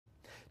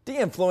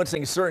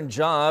De-influencing certain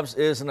jobs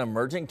is an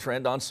emerging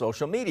trend on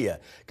social media.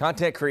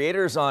 Content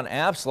creators on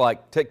apps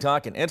like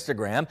TikTok and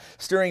Instagram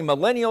steering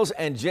millennials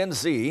and Gen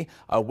Z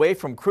away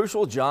from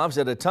crucial jobs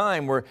at a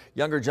time where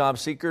younger job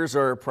seekers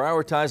are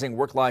prioritizing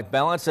work-life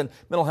balance and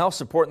mental health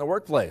support in the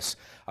workplace.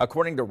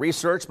 According to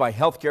research by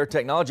healthcare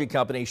technology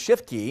company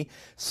ShiftKey,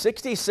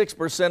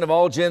 66% of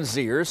all Gen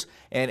Zers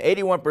and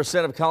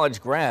 81% of college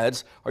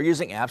grads are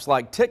using apps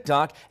like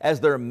TikTok as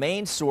their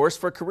main source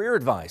for career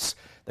advice.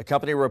 The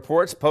company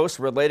reports posts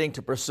relating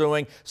to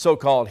pursuing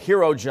so-called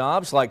hero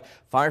jobs like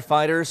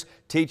firefighters,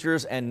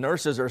 teachers, and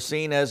nurses are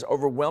seen as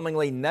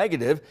overwhelmingly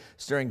negative,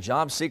 steering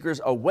job seekers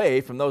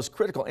away from those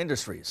critical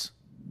industries.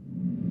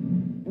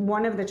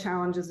 One of the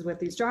challenges with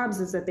these jobs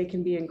is that they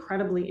can be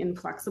incredibly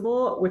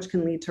inflexible, which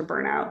can lead to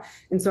burnout.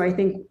 And so I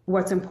think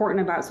what's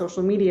important about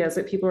social media is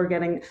that people are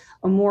getting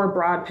a more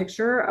broad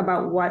picture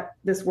about what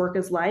this work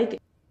is like.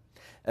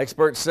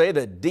 Experts say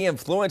that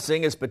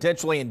de-influencing is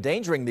potentially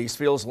endangering these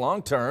fields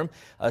long term,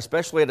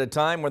 especially at a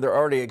time where they're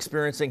already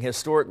experiencing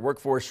historic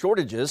workforce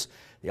shortages.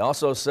 They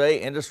also say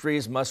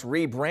industries must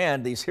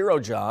rebrand these hero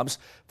jobs,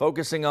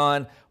 focusing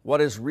on what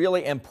is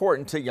really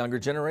important to younger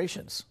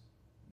generations.